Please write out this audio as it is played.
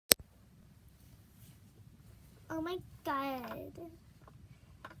Oh my god.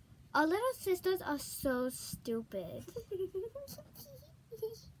 Our little sisters are so stupid.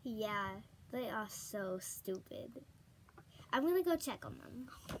 Yeah, they are so stupid. I'm gonna go check on them.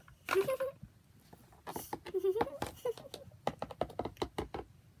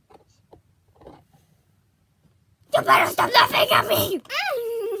 You better stop laughing at me!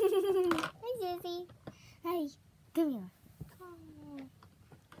 Hi, Susie. Hi, come here.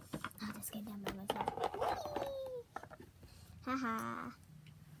 I'll just get down by myself. Haha.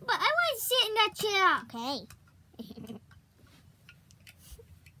 But I want to sit in that chair. Okay.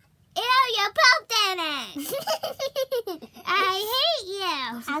 Ew, you pooped in it. I hate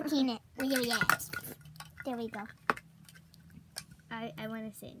you. I'll clean it with your ass. There we go. I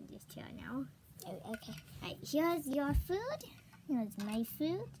want to sit in this chair now. Oh, okay. Alright, here's your food. Here's my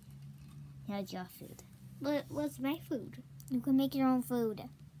food. Here's your food. What's my food? You can make your own food.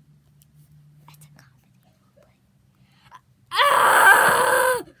 That's a comedy.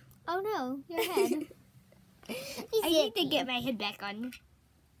 Ah! Oh no, your head. I need to get my head back on.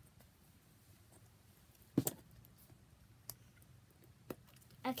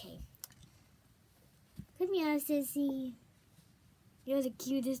 Okay. Come here, sissy. You're the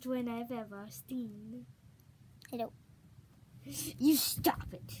cutest one I've ever seen. Hello. You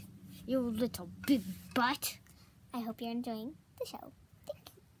stop it. You little big butt. I hope you're enjoying the show.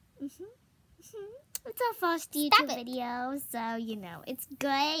 Thank you. It's our first YouTube video, so you know, it's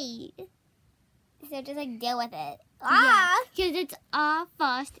great. So just like deal with it. Yeah, because it's our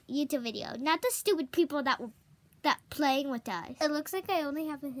first YouTube video, not the stupid people that playing with us. It looks like I only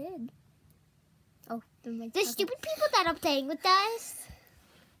have a head. Oh, the stupid people that are playing with us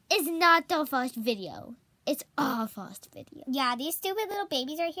is not their first video. It's our first video. Yeah, these stupid little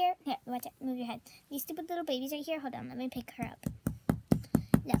babies right here. Here, watch it. Move your head. These stupid little babies right here. Hold on, let me pick her up.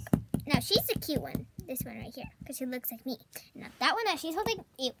 Look. Now, she's the cute one. This one right here. Because she looks like me. Now, that one that she's holding,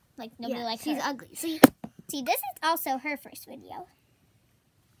 ew. Like, nobody likes her. She's ugly. See, this is also her first video.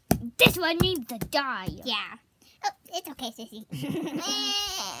 This one needs to die. Yeah. Oh, it's okay, sissy.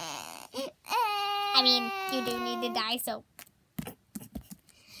 I mean, you do need to die, so.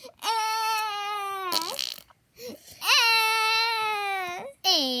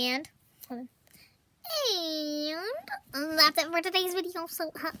 And hold on. And that's it for today's video.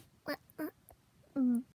 So